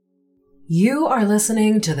You are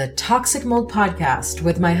listening to the Toxic Mold Podcast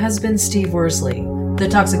with my husband, Steve Worsley, the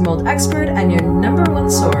toxic mold expert and your number one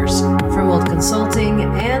source for mold consulting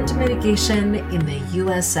and mitigation in the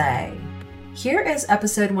USA. Here is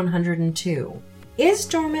episode 102. Is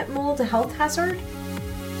dormant mold a health hazard?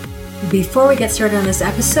 Before we get started on this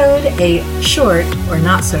episode, a short or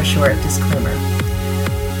not so short disclaimer.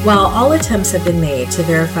 While all attempts have been made to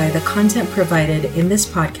verify the content provided in this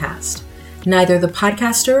podcast, neither the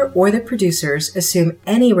podcaster or the producers assume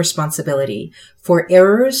any responsibility for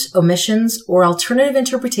errors, omissions, or alternative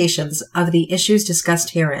interpretations of the issues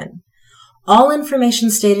discussed herein. All information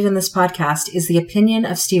stated in this podcast is the opinion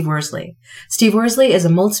of Steve Worsley. Steve Worsley is a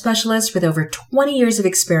mold specialist with over 20 years of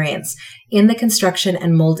experience in the construction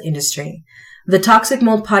and mold industry. The Toxic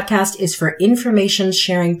Mold Podcast is for information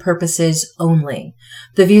sharing purposes only.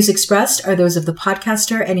 The views expressed are those of the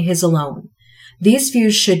podcaster and his alone. These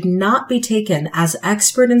views should not be taken as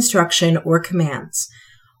expert instruction or commands.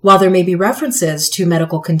 While there may be references to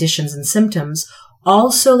medical conditions and symptoms,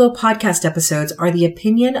 all solo podcast episodes are the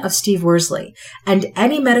opinion of Steve Worsley, and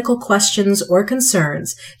any medical questions or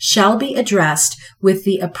concerns shall be addressed with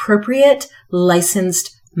the appropriate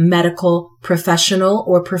licensed medical professional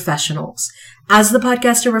or professionals. As the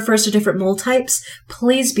podcaster refers to different mold types,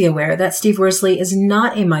 please be aware that Steve Worsley is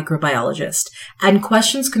not a microbiologist, and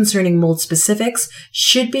questions concerning mold specifics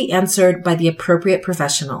should be answered by the appropriate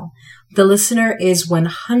professional. The listener is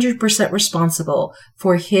 100% responsible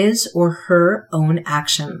for his or her own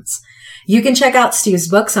actions. You can check out Steve's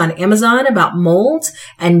books on Amazon about mold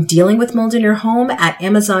and dealing with mold in your home at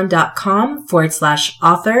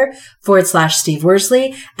amazon.com/author/Steve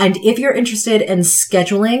Worsley. And if you're interested in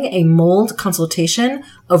scheduling a mold consultation,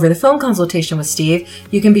 over the phone consultation with Steve,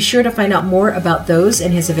 you can be sure to find out more about those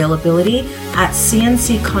and his availability at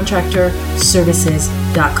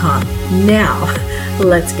cnccontractorservices.com. Now,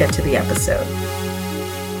 let's get to the episode.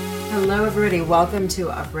 Hello, everybody. Welcome to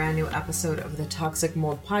a brand new episode of the Toxic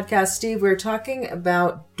Mold Podcast. Steve, we're talking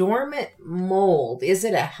about dormant mold. Is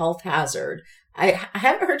it a health hazard? I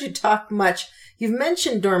haven't heard you talk much. You've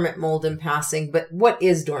mentioned dormant mold in passing, but what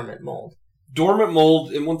is dormant mold? Dormant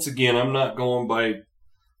mold, and once again, I'm not going by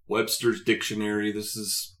Webster's dictionary. This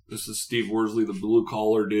is Steve Worsley, the blue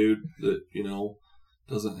collar dude that,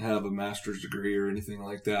 doesn't have a master's degree or anything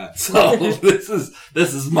like that. So this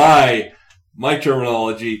is my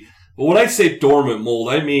terminology. But when I say dormant mold,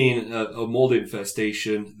 I mean a mold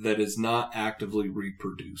infestation that is not actively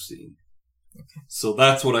reproducing. Okay. So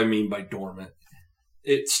that's what I mean by dormant.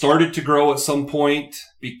 It started to grow at some point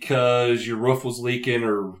because your roof was leaking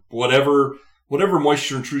or whatever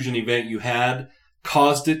moisture intrusion event you had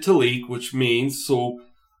caused it to leak, which means, so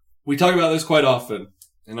we talk about this quite often,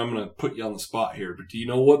 and I'm going to put you on the spot here, but do you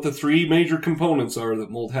know what the three major components are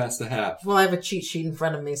that mold has to have? Well, I have a cheat sheet in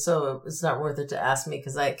front of me, so it's not worth it to ask me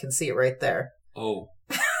because I can see it right there. Oh.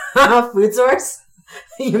 Food source,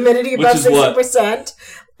 humidity above 60%,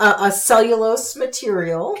 a cellulose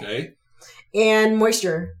material, okay, and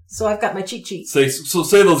moisture. So I've got my cheat sheet. Say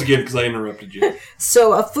those again because I interrupted you.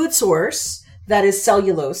 So a food source that is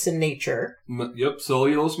cellulose in nature. Yep,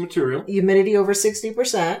 cellulose material. Humidity over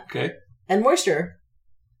 60%. Okay. And moisture.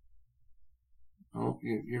 Oh,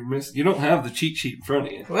 you're missing. You don't have the cheat sheet in front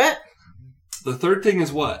of you. What? The third thing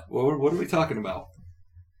is what? What are we talking about?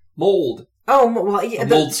 Mold. Oh, well, yeah.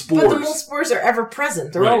 Mold spores. But the mold spores are ever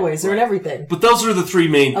present. They're always. They're in everything. But those are the three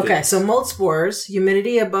main things. Okay, so mold spores,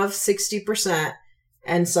 humidity above 60%,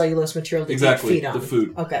 and cellulose material to feed on. The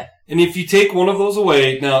food. Okay. And if you take one of those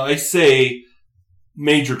away, now I say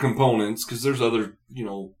major components because there's other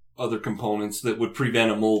components that would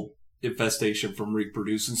prevent a mold infestation from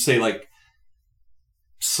reproducing, say like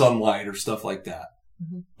sunlight or stuff like that.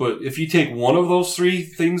 Mm-hmm. But if you take one of those three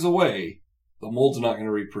things away, the mold's not going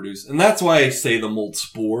to reproduce. And that's why I say the mold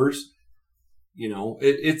spores.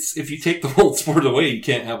 It's if you take the mold spores away, you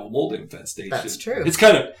can't have a mold infestation. That's true. It's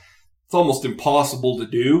almost impossible to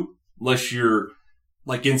do unless you're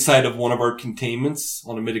like inside of one of our containments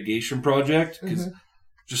on a mitigation project. Because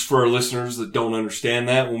just for our listeners that don't understand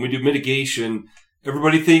that, when we do mitigation,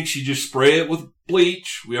 everybody thinks you just spray it with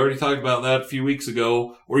bleach. We already talked about that a few weeks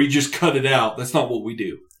ago. Or you just cut it out. That's not what we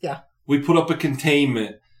do. Yeah. We put up a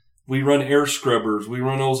containment. We run air scrubbers. We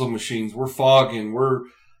run ozone machines. We're fogging. We're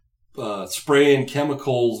spraying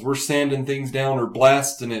chemicals. We're sanding things down or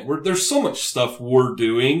blasting it. There's so much stuff we're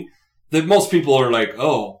doing that most people are like,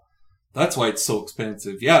 oh, that's why it's so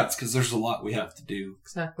expensive. Yeah, it's because there's a lot we have to do.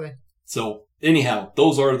 Exactly. So anyhow,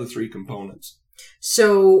 those are the three components.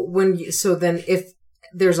 So then if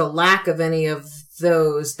there's a lack of any of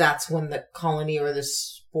those, that's when the colony or the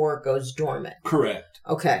spore goes dormant. Correct.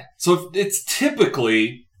 Okay. So it's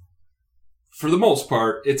typically for the most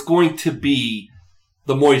part, it's going to be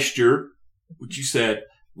the moisture, which you said,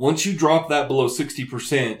 once you drop that below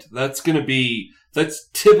 60%, that's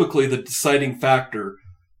typically the deciding factor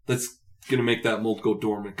that's going to make that mold go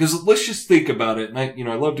dormant. Because let's just think about it. And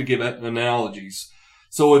I love to give analogies.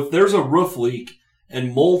 So if there's a roof leak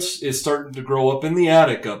and mold is starting to grow up in the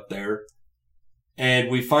attic up there, and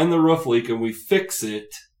we find the roof leak and we fix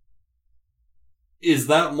it, is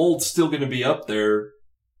that mold still going to be up there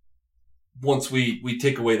once we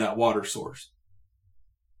take away that water source?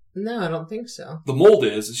 No, I don't think so. The mold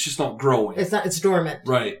is. It's just not growing. It's dormant.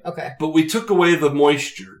 Right. Okay. But we took away the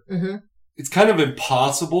moisture. Mm-hmm. It's kind of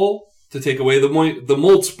impossible to take away the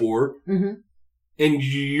mold spore. Mm-hmm. And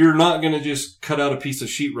you're not going to just cut out a piece of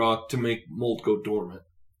sheetrock to make mold go dormant.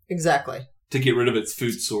 Exactly. To get rid of its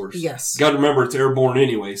food source. Yes. Got to remember it's airborne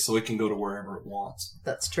anyway, so it can go to wherever it wants.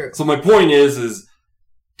 That's true. So my point is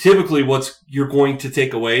typically what you're going to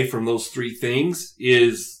take away from those three things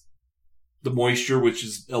is the moisture, which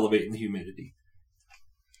is elevating the humidity.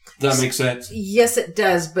 Does that make sense? Yes, it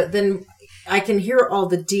does. But then I can hear all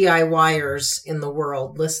the DIYers in the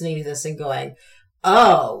world listening to this and going,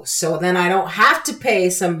 oh, so then I don't have to pay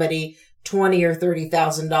somebody $20,000 or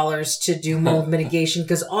 $30,000 to do mold mitigation,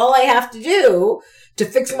 because all I have to do to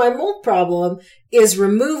fix my mold problem is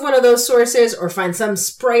remove one of those sources or find some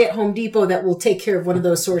spray at Home Depot that will take care of one of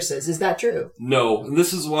those sources. Is that true? No. And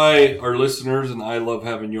this is why our listeners and I love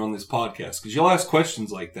having you on this podcast, because you'll ask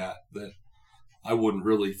questions like that I wouldn't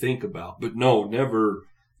really think about. But no, never.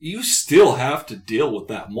 You still have to deal with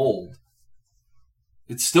that mold.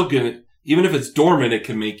 It's still going to, even if it's dormant, it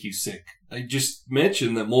can make you sick. I just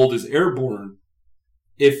mentioned that mold is airborne.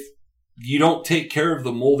 If you don't take care of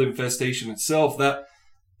the mold infestation itself,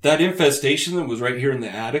 that infestation that was right here in the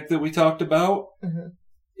attic that we talked about, mm-hmm.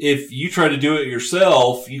 If you try to do it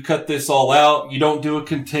yourself, you cut this all out, you don't do a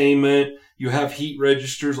containment, you have heat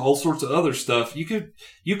registers, all sorts of other stuff, you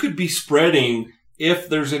could be spreading, if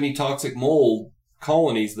there's any toxic mold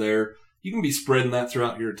colonies there, you can be spreading that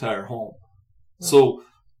throughout your entire home. Mm-hmm. So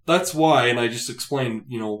that's why, and I just explained,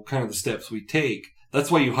 kind of the steps we take. That's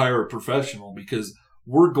why you hire a professional, because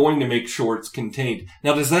we're going to make sure it's contained.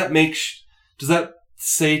 Now, does that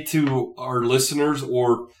say to our listeners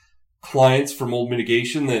or clients for mold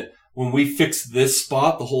mitigation that when we fix this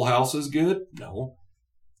spot, the whole house is good? No.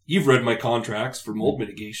 You've read my contracts for mold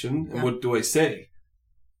mitigation, and what do I say?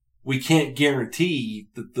 We can't guarantee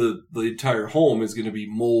that the entire home is going to be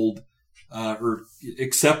mold or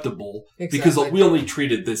acceptable, because we only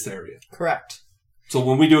treated this area. Correct. So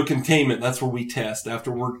when we do a containment, that's where we test.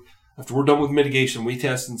 After we're done with mitigation, we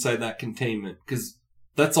test inside that containment, because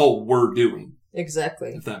that's all we're doing.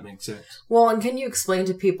 Exactly. If that makes sense. Well, and can you explain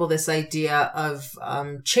to people this idea of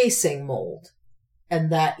chasing mold, and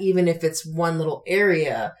that even if it's one little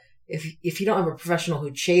area, if you don't have a professional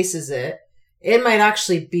who chases it, it might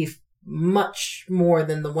actually be much more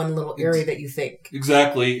than the one little area that you think.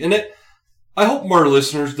 Exactly. And I hope our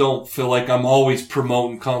listeners don't feel like I'm always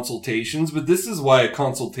promoting consultations, but this is why a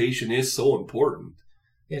consultation is so important.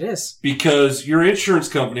 It is. Because your insurance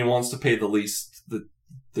company wants to pay the least that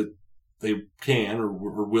they can or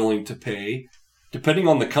are willing to pay. Depending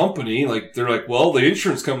on the company, they're like, well, the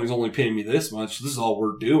insurance company's only paying me this much. This is all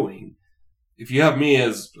we're doing. If you have me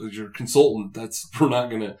as your consultant, we're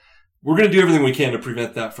going to do everything we can to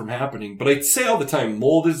prevent that from happening. But I say all the time,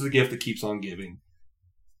 mold is the gift that keeps on giving.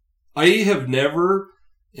 I have never,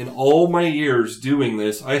 in all my years doing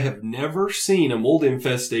this, I have never seen a mold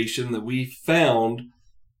infestation that we found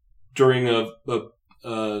during a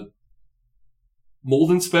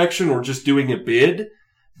mold inspection or just doing a bid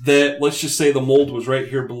that, let's just say the mold was right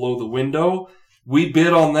here below the window. We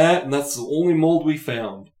bid on that, and that's the only mold we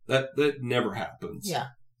found. That never happens. Yeah.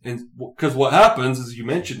 And because what happens, as you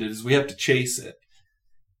mentioned it, is we have to chase it.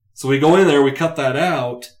 So we go in there, we cut that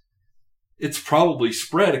out. It's probably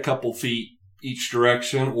spread a couple feet each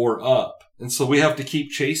direction or up. And so we have to keep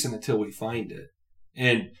chasing it till we find it.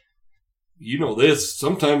 And you know this,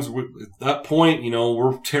 sometimes at that point,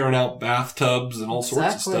 we're tearing out bathtubs and all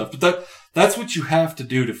sorts of stuff. But that's what you have to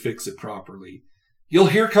do to fix it properly. You'll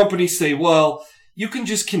hear companies say, well, you can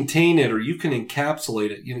just contain it or you can encapsulate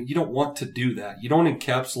it. You don't want to do that. You don't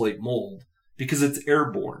encapsulate mold because it's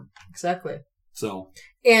airborne. Exactly. So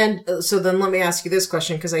then let me ask you this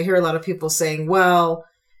question, because I hear a lot of people saying, well,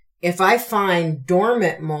 if I find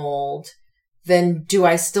dormant mold, then do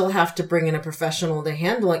I still have to bring in a professional to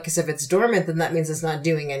handle it? Because if it's dormant, then that means it's not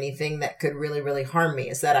doing anything that could really, really harm me.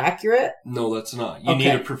 Is that accurate? No, that's not. You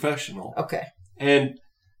need a professional. Okay. And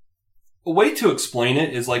a way to explain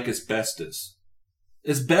it is like asbestos.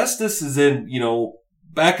 Asbestos is in,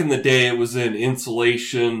 back in the day, it was in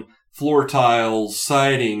insulation, floor tiles,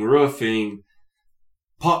 siding, roofing,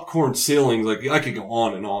 popcorn ceilings. Like, I could go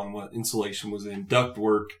on and on what insulation was in,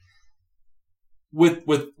 ductwork. With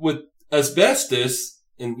asbestos,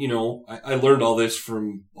 and, you know, I learned all this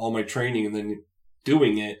from all my training and then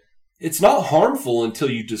doing it. It's not harmful until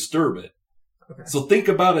you disturb it. Okay. So think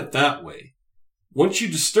about it that way. Once you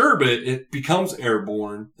disturb it, it becomes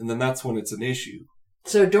airborne, and then that's when it's an issue.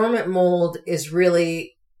 So dormant mold is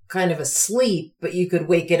really kind of asleep, but you could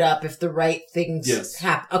wake it up if the right things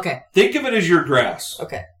happen. Okay. Think of it as your grass.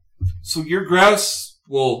 Okay. So your grass,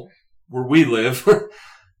 well, where we live,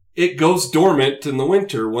 it goes dormant in the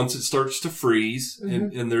winter once it starts to freeze,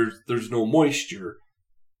 and there's no moisture.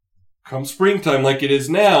 Come springtime, like it is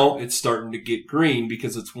now, it's starting to get green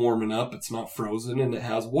because it's warming up, it's not frozen, and it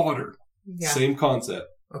has water. Yeah. Same concept.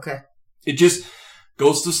 Okay. It just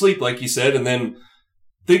goes to sleep, like you said, and then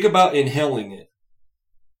think about inhaling it.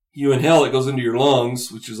 You inhale, it goes into your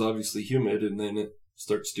lungs, which is obviously humid, and then it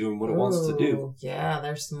starts doing what it wants to do. Yeah,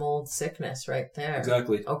 there's mold sickness right there.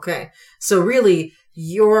 Exactly. Okay. So really,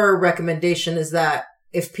 your recommendation is that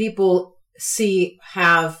if people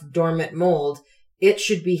have dormant mold, it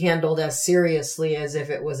should be handled as seriously as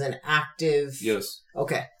if it was an active... Yes.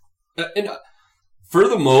 Okay. And for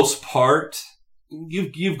the most part,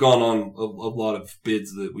 you've gone on a lot of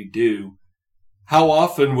bids that we do. How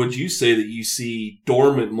often would you say that you see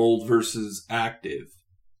dormant mold versus active?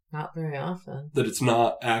 Not very often. That it's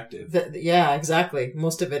not active. Yeah, exactly.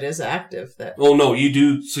 Most of it is active. Oh, no, you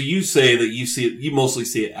do. So you say that you see it, you mostly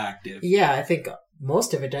see it active. Yeah, I think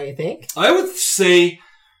most of it, don't you think? I would say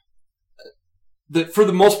that for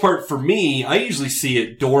the most part, for me, I usually see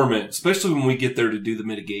it dormant, especially when we get there to do the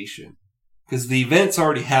mitigation. Because the event's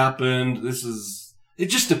already happened. It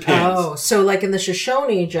just depends. Oh, so like in the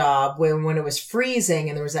Shoshone job, when it was freezing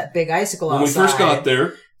and there was that big icicle outside. When we first got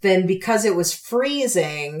there. Then because it was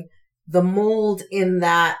freezing, the mold in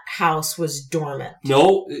that house was dormant.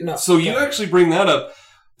 No. So you actually bring that up.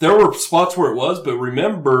 There were spots where it was, but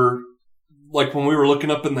remember, like when we were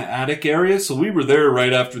looking up in the attic area, so we were there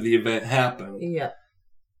right after the event happened. Yeah.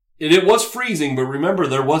 It was freezing, but remember,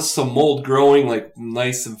 there was some mold growing, like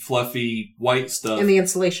nice and fluffy white stuff. In the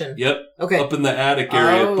insulation? Yep. Okay. Up in the attic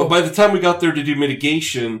area. Oh. But by the time we got there to do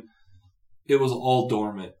mitigation, it was all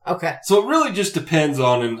dormant. Okay. So it really just depends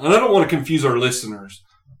on, and I don't want to confuse our listeners,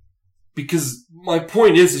 because my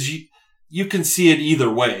point is you can see it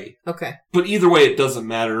either way. Okay. But either way, it doesn't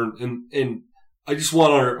matter. And I just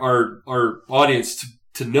want our audience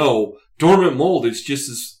to know dormant mold is just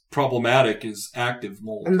as problematic as active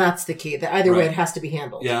mold. And that's the key. That either way, it has to be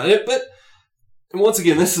handled. Yeah. And once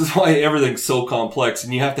again, this is why everything's so complex,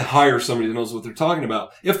 and you have to hire somebody that knows what they're talking about.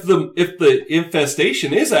 If the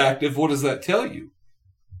infestation is active, what does that tell you?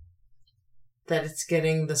 That it's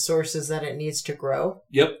getting the sources that it needs to grow.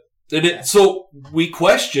 Yep. And so we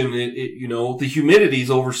question it, the humidity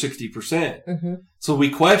is over 60%. Mm-hmm. So we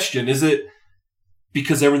question, is it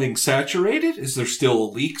because everything's saturated? Is there still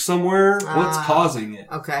a leak somewhere? What's causing it?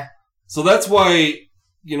 Okay. So that's why,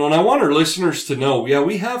 and I want our listeners to know,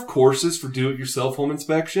 we have courses for do-it-yourself home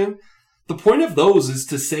inspection. The point of those is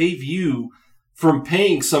to save you from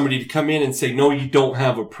paying somebody to come in and say, no, you don't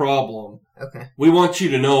have a problem. Okay. We want you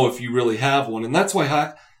to know if you really have one. And that's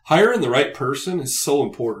why hiring the right person is so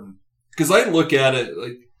important. Because I look at it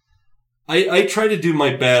like, I try to do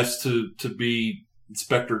my best to be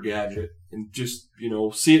Inspector Gadget and just,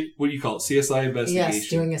 see it, what do you call it? CSI investigation. Yes,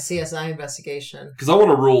 doing a CSI investigation. Because I want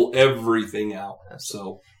to rule everything out.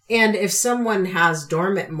 So. And if someone has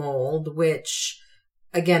dormant mold, which,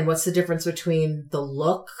 again, what's the difference between the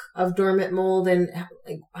look of dormant mold and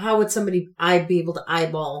how would somebody be able to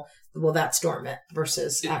eyeball, well, that's dormant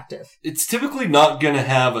versus active? It's typically not going to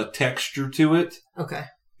have a texture to it. Okay.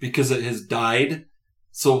 Because it has died.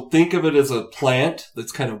 So think of it as a plant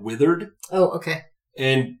that's kind of withered. Oh, okay.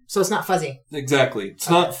 And so it's not fuzzy. Exactly. It's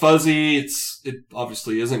not fuzzy. It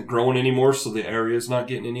obviously isn't growing anymore, so the area is not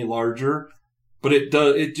getting any larger. But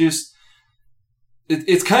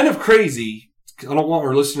it's kind of crazy. I don't want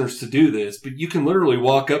our listeners to do this, but you can literally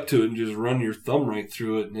walk up to it and just run your thumb right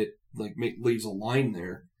through it, and it leaves a line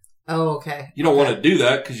there. Oh, okay. You don't want to do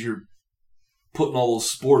that because you're putting all those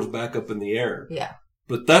spores back up in the air. Yeah.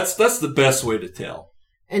 But that's the best way to tell.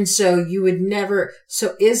 And so you would never.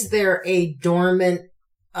 So is there a dormant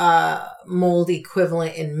mold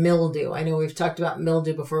equivalent in mildew? I know we've talked about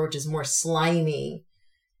mildew before, which is more slimy.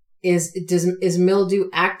 Is mildew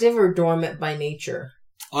active or dormant by nature?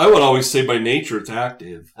 I would always say by nature it's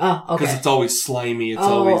active. Oh, okay. Because it's always slimy. It's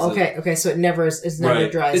always okay. So it never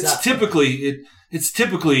dries up. It's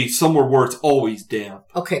typically somewhere where it's always damp.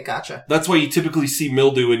 Okay, gotcha. That's why you typically see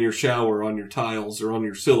mildew in your shower, on your tiles, or on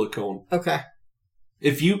your silicone. Okay.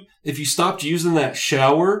 If you stopped using that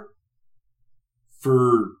shower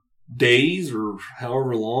for days or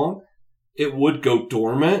however long, it would go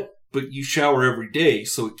dormant, but you shower every day,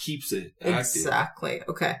 so it keeps it active. Exactly.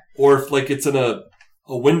 Okay. Or if like it's in a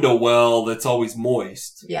window well that's always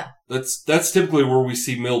moist. Yeah. That's typically where we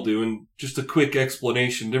see mildew. And just a quick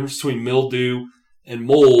explanation, difference between mildew and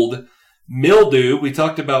mold. Mildew, we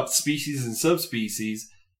talked about species and subspecies.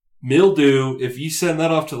 Mildew, if you send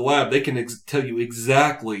that off to the lab, they can tell you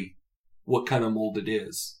exactly what kind of mold it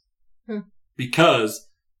is. Because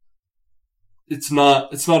it's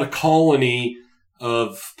not a colony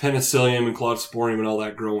of Penicillium and Cladosporium and all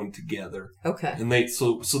that growing together. Okay. And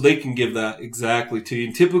so they can give that exactly to you.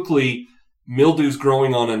 And typically, mildew's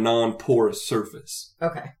growing on a non-porous surface.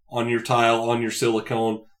 Okay. On your tile, on your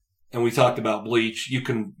silicone. And we talked about bleach. You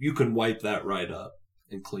can wipe that right up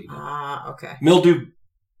and clean it. Okay. Mildew,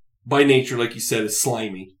 by nature, like you said, is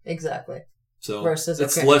slimy. Exactly. So versus,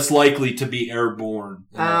 it's less likely to be airborne.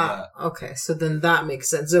 Okay. So then that makes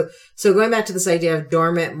sense. So going back to this idea of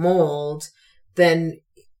dormant mold, then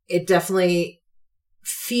it definitely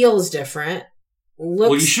feels different.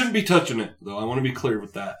 Well, you shouldn't be touching it, though. I want to be clear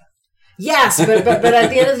with that. Yes, but at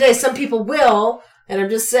the end of the day, some people will, and I'm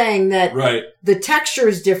just saying that the texture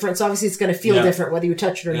is different, so obviously it's going to feel different whether you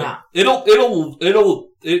touch it or not. It'll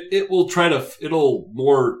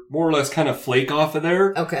more or less kind of flake off of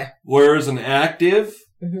there. Okay. Whereas an active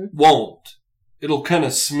won't. It'll kind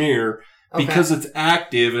of smear. Because it's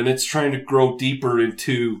active and it's trying to grow deeper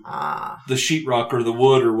into the sheetrock or the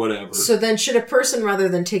wood or whatever. So then should a person, rather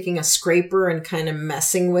than taking a scraper and kind of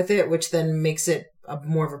messing with it, which then makes it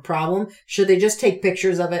more of a problem, should they just take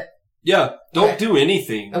pictures of it? Yeah. Don't do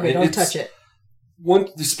anything. Okay, don't touch it.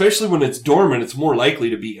 Especially when it's dormant, it's more likely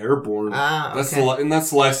to be airborne. Okay. That's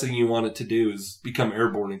the last thing you want it to do is become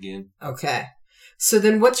airborne again. Okay. So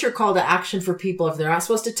then what's your call to action for people if they're not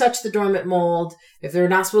supposed to touch the dormant mold? If they're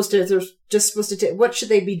not supposed to, if they're just supposed to, what should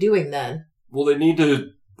they be doing then? Well, they need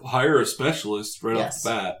to hire a specialist right off the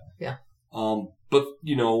bat. Yeah. But,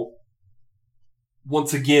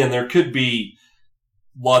 once again, there could be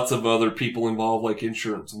lots of other people involved, like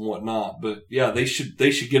insurance and whatnot. But yeah, they should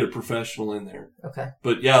get a professional in there. Okay.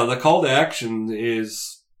 But yeah, the call to action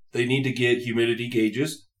is they need to get humidity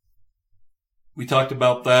gauges. We talked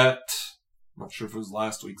about that. I'm not sure if it was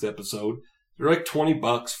last week's episode. They're like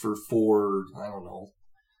 $20 for 4, I don't know,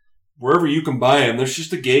 wherever you can buy them. There's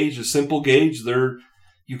just a gauge, a simple gauge.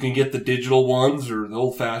 You can get the digital ones or the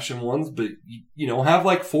old fashioned ones, but have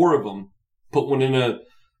like 4 of them. Put one in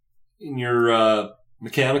your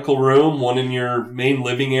mechanical room, one in your main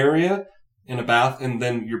living area, and a bath, and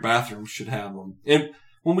then your bathroom should have them. And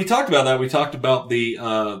when we talked about that, we talked about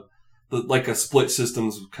the like a split system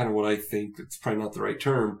is kind of what I think. It's probably not the right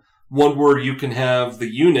term. One where you can have the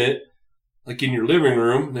unit, like in your living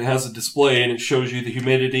room, and it has a display and it shows you the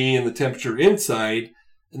humidity and the temperature inside.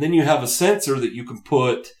 And then you have a sensor that you can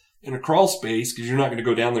put in a crawl space because you're not going to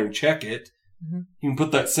go down there and check it. Mm-hmm. You can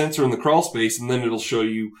put that sensor in the crawl space and then it'll show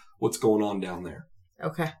you what's going on down there.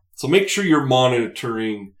 Okay. So make sure you're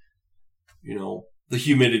monitoring, the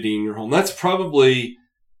humidity in your home. That's probably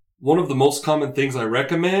one of the most common things I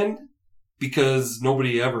recommend. Because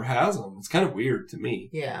nobody ever has them. It's kind of weird to me.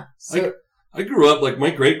 Yeah. So I grew up, like my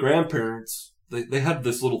great-grandparents, they had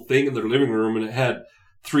this little thing in their living room and it had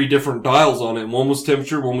 3 different dials on it. One was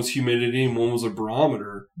temperature, one was humidity, and one was a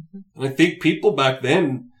barometer. Mm-hmm. And I think people back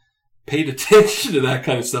then paid attention to that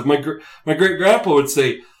kind of stuff. My great-grandpa would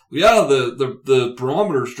say, yeah, the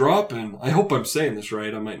barometer's dropping. I hope I'm saying this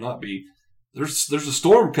right. I might not be. There's a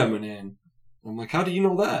storm coming in. I'm like, how do you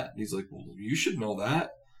know that? And he's like, well, you should know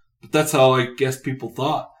that. But that's how I guess people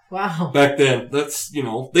thought. Wow. Back then. That's,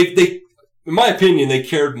 they, in my opinion, they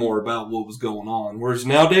cared more about what was going on. Whereas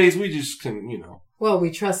nowadays, we just can, Well,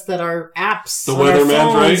 we trust that our apps the on our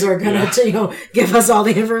phones are going to, give us all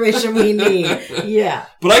the information we need. Yeah.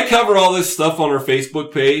 But I cover all this stuff on our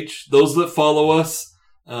Facebook page. Those that follow us,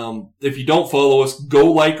 if you don't follow us,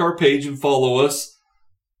 go like our page and follow us.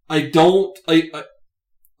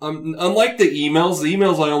 Unlike the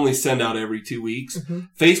emails I only send out every 2 weeks. Mm-hmm.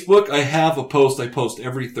 Facebook, I have a post I post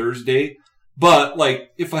every Thursday. But,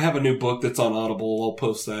 if I have a new book that's on Audible, I'll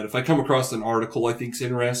post that. If I come across an article I think's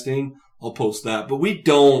interesting, I'll post that. But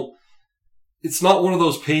it's not one of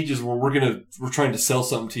those pages where we're trying to sell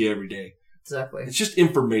something to you every day. Exactly. It's just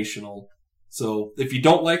informational. So, if you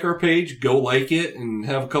don't like our page, go like it and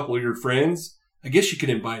have a couple of your friends. I guess you can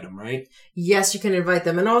invite them, right? Yes, you can invite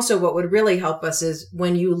them. And also what would really help us is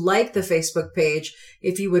when you like the Facebook page,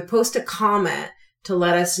 if you would post a comment to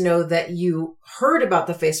let us know that you heard about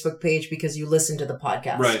the Facebook page because you listened to the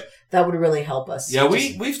podcast. Right. That would really help us. Yeah,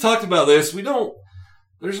 we've talked about this.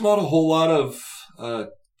 There's not a whole lot of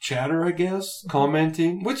chatter, I guess,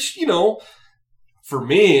 commenting, which, for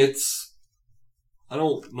me, I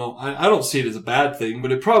don't know. I don't see it as a bad thing,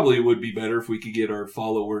 but it probably would be better if we could get our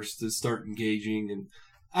followers to start engaging and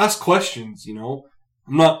ask questions, I'm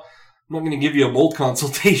not going to give you a mold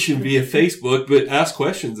consultation via Facebook, but ask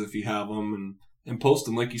questions if you have them and post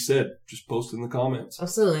them. Like you said, just post in the comments.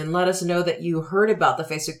 Absolutely. And let us know that you heard about the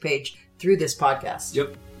Facebook page through this podcast.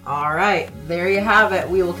 Yep. All right. There you have it.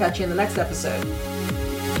 We will catch you in the next episode.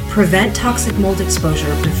 Prevent toxic mold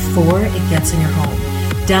exposure before it gets in your home.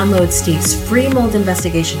 Download Steve's free mold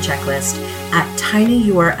investigation checklist at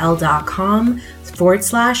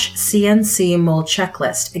tinyurl.com/CNC mold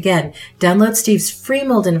checklist. Again, download Steve's free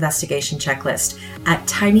mold investigation checklist at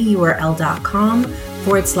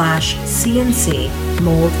tinyurl.com/CNC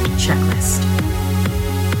mold checklist.